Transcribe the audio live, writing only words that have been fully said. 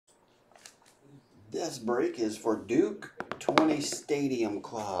This break is for Duke 20 Stadium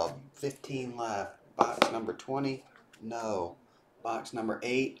Club. 15 left. Box number 20, no. Box number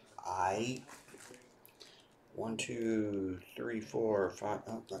 8, aye. 1, 2, 3, 4, 5.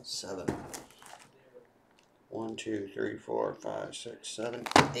 Oh, that's 7. 1, 2, 3, 4, 5, 6, 7,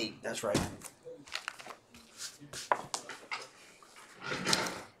 8. That's right.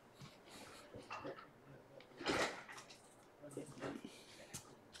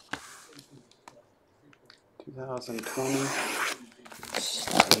 (2020)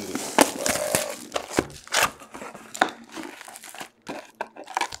 Stadium Club.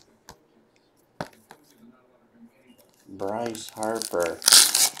 Bryce Harper.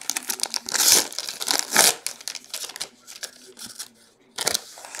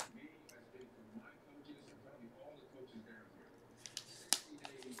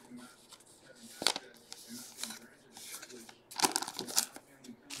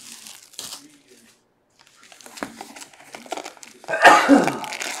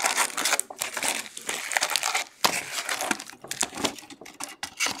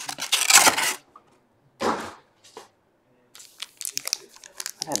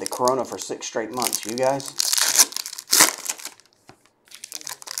 I had the corona for 6 straight months. You guys?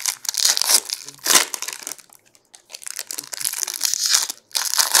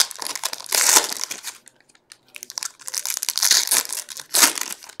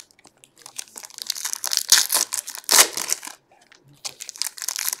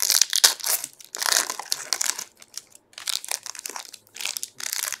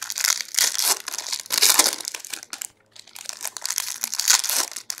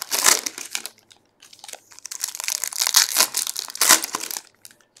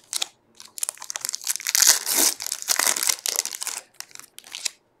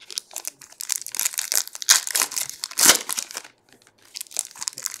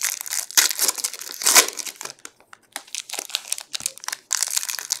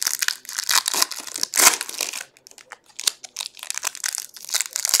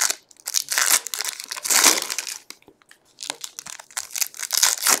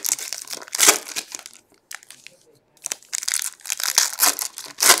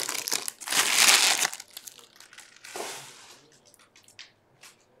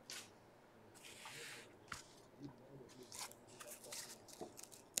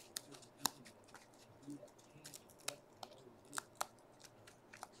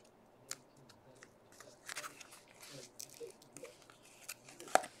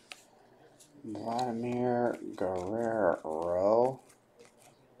 Vladimir Guerrero.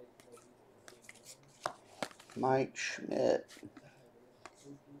 Mike Schmidt.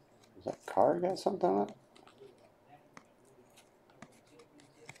 Is that card got something on it?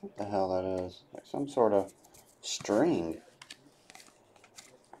 What the hell that is? Like some sort of string.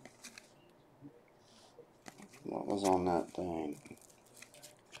 What was on that thing?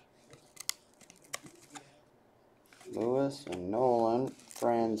 Lewis and Nolan.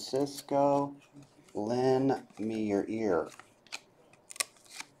 Francisco. Lend me your ear.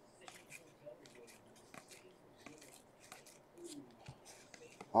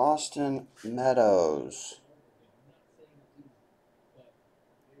 Austin Meadows.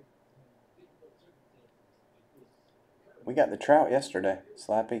 We got the Trout yesterday,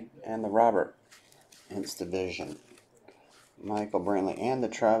 Slappy, and the Robert. Hence division. Michael Brantley and the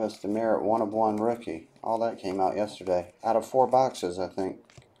Travis Demeritte 1-of-1 rookie. All that came out yesterday. Out of 4 boxes, I think.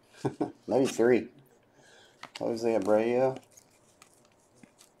 Maybe 3. Jose Abreu.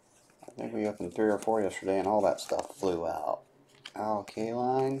 I think we opened 3 or 4 yesterday, and all that stuff flew out.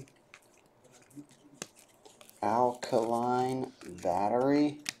 Alkaline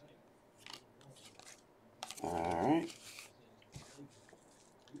battery. Alright.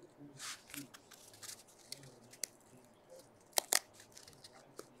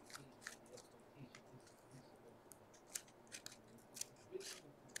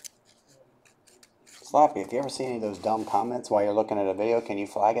 Slappy, if you ever see any of those dumb comments while you're looking at a video, can you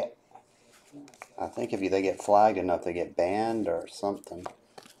flag it? I think if they get flagged enough, they get banned or something.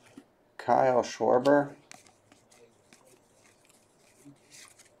 Kyle Schwarber.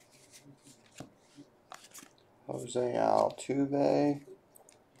 Jose Altuve.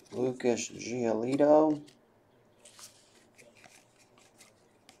 Lucas Giolito.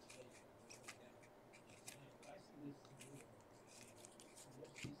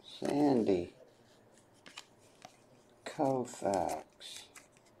 Sandy Koufax.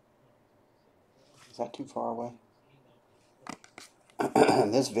 Is that too far away?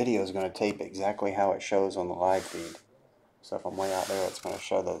 This video is going to tape exactly how it shows on the live feed. So if I'm way out there, it's going to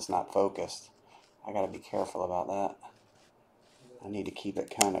show that it's not focused. I got to be careful about that. I need to keep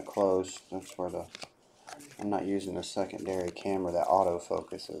it kind of close. That's where I'm not using the secondary camera that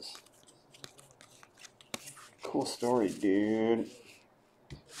autofocuses. Cool story, dude.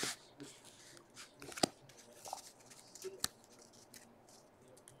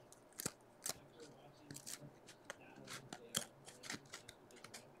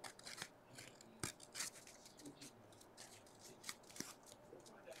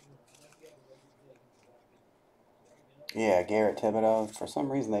 Yeah, Garrett Thibodeau. For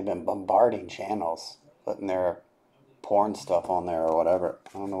some reason, they've been bombarding channels, putting their porn stuff on there or whatever.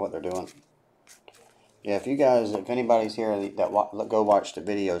 I don't know what they're doing. Yeah, if anybody's here that go watch the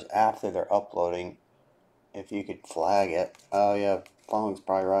videos after they're uploading, if you could flag it. Oh yeah, Fong's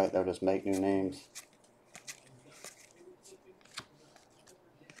probably right. They'll just make new names.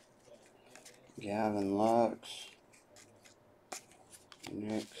 Gavin Lux,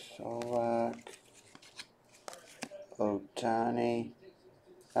 Nick Solak, Otani.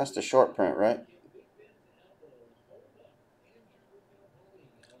 That's the short print, right?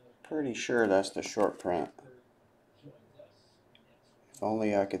 Pretty sure that's the short print. If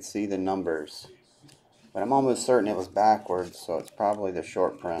only I could see the numbers. But I'm almost certain it was backwards, so it's probably the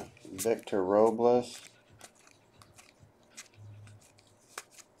short print. Victor Robles,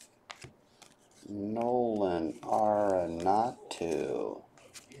 Nolan Arenado,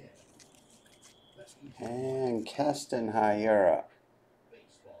 and Keston Hiura.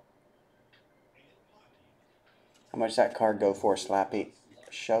 How much does that card go for, Slappy?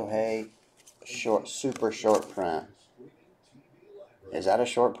 Shohei, super short print. Is that a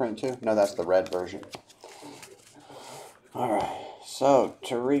short print too? No, that's the red version. Alright, so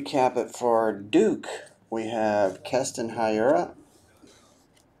to recap it for Duke, we have Keston Hiura,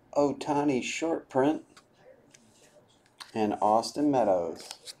 Otani short print, and Austin Meadows.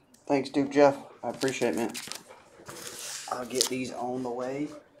 Thanks, Duke Jeff. I appreciate it, man. I'll get these on the way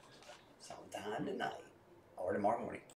sometime tonight or tomorrow morning.